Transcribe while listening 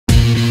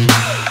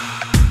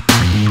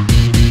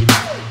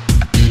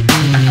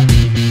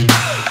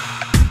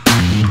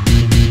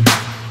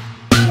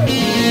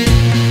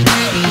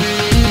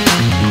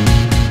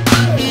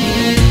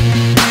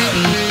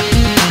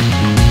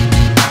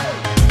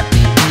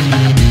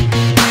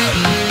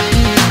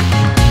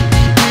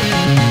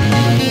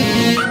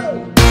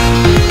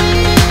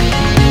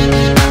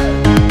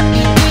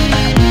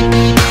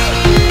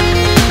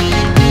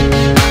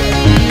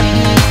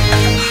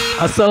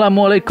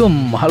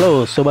Assalamualaikum,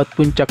 halo Sobat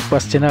Puncak Pas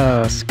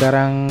Channel.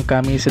 Sekarang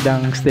kami sedang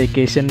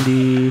staycation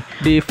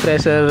di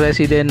Fraser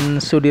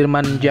Residence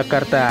Sudirman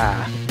Jakarta.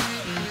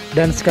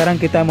 Dan sekarang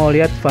kita mau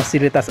lihat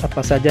fasilitas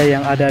apa saja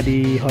yang ada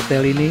di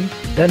hotel ini.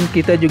 Dan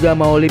kita juga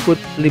mau liput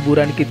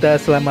liburan kita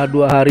selama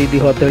 2 hari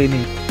di hotel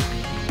ini.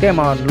 Come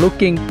on,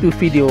 looking to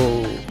video.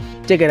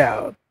 Check it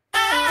out.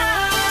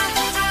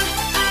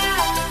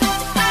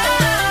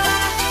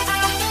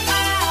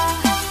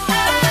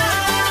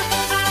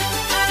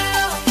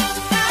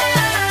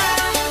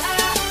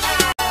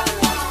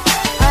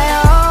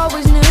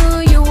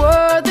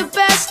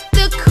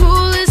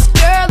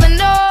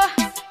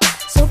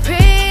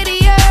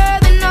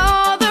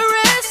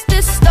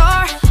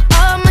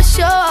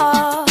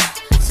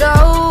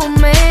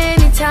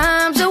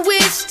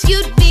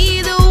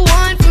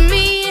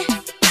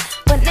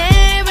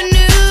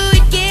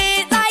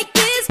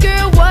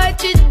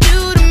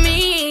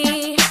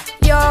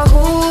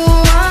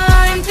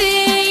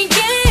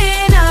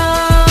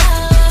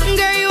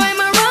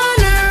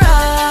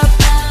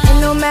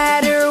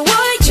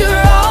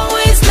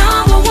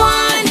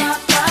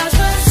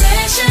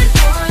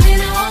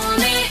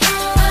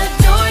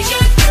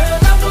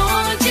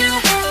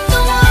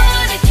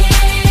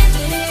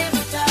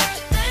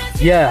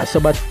 Ya,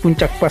 Sobat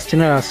Puncak Pas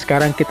Channel,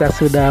 sekarang kita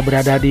sudah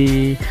berada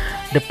di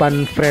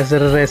depan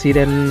Fraser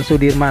Residence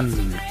Sudirman.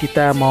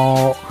 Kita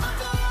mau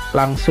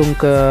langsung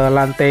ke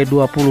lantai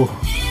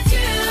 20.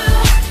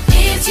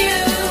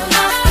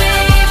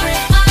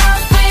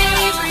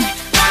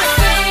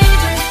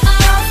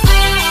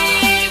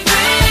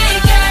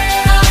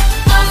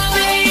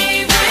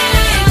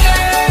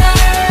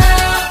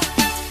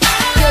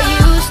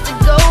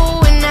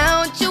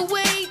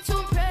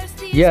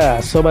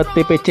 Ya, Sobat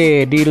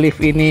TPC, di lift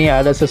ini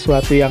ada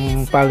sesuatu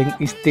yang paling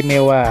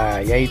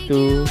istimewa,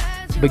 yaitu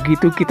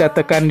begitu kita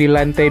tekan di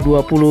lantai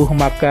 20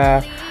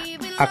 maka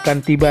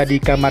akan tiba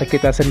di kamar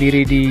kita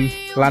sendiri di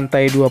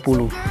lantai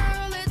 20.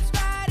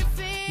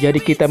 Jadi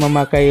kita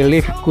memakai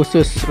lift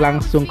khusus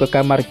langsung ke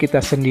kamar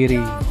kita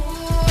sendiri.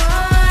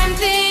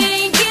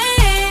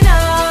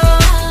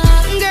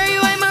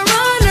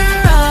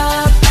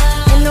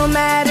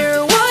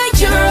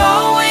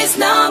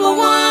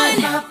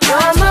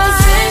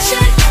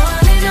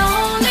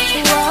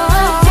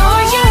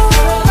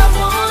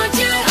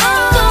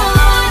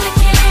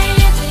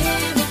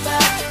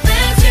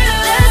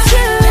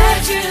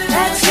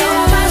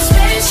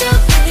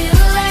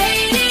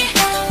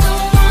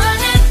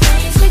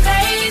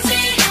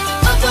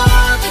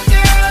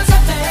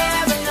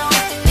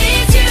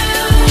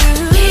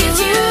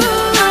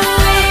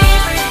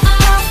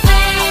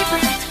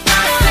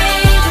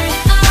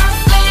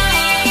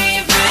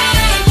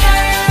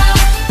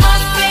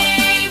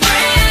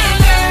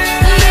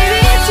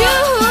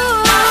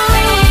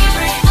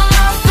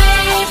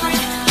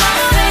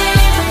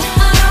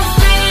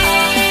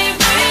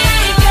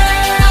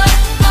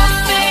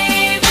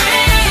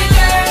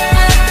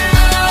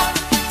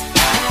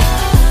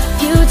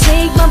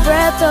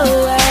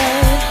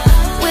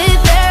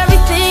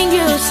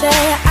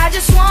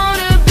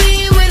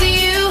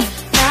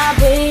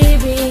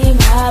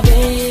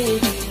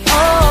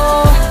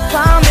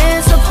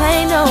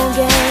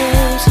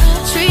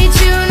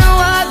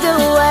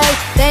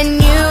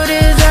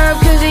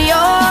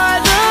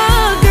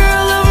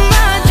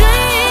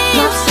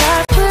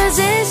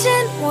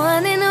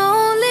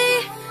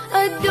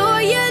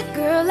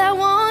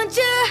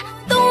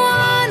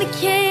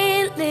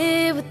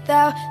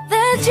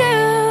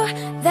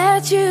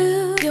 That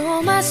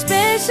you're my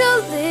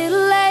special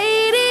little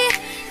lady,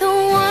 the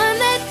one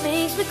that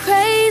makes me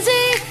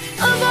crazy.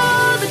 Of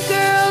all the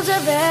girls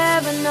I've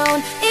ever known,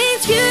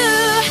 it's you,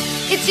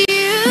 it's you.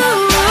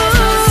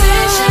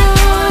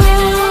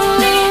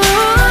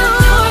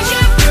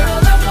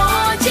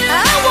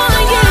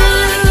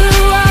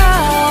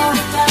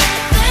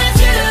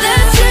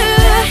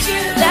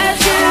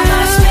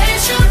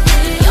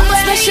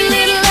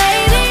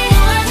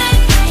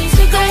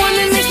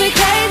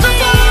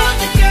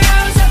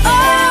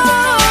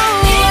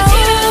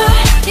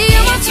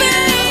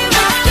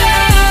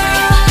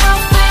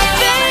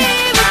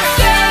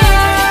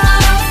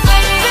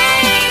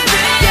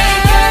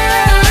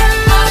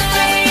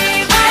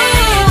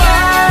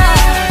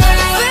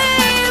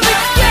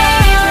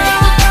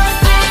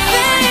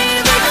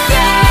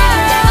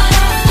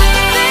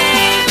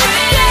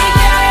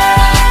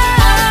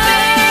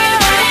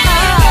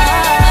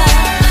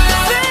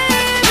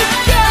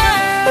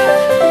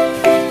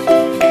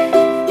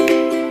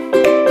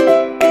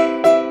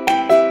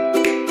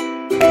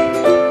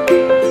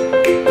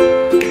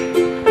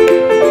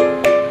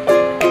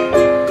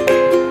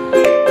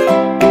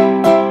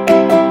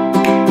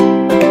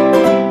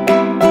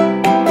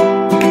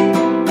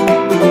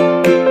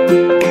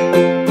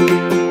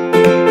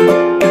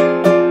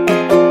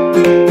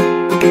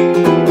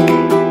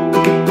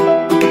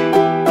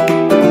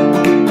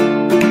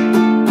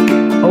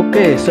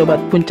 Oke Sobat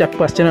Puncak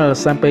Pas Channel,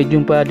 sampai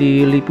jumpa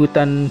di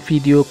liputan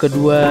video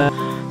kedua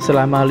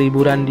selama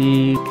liburan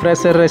di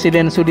Fraser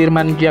Residence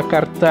Sudirman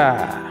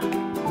Jakarta.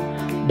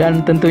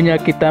 Dan tentunya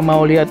kita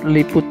mau lihat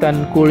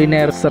liputan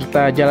kuliner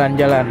serta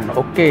jalan-jalan.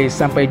 Oke,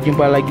 sampai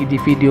jumpa lagi di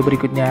video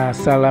berikutnya.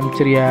 Salam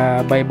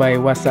ceria, bye-bye,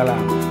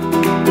 wassalam.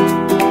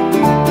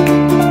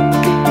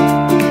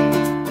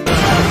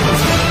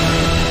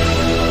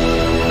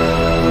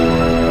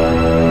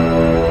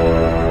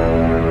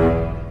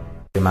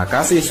 Terima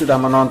kasih sudah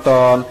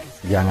menonton.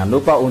 Jangan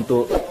lupa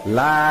untuk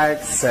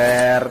like,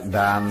 share,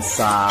 dan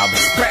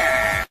subscribe.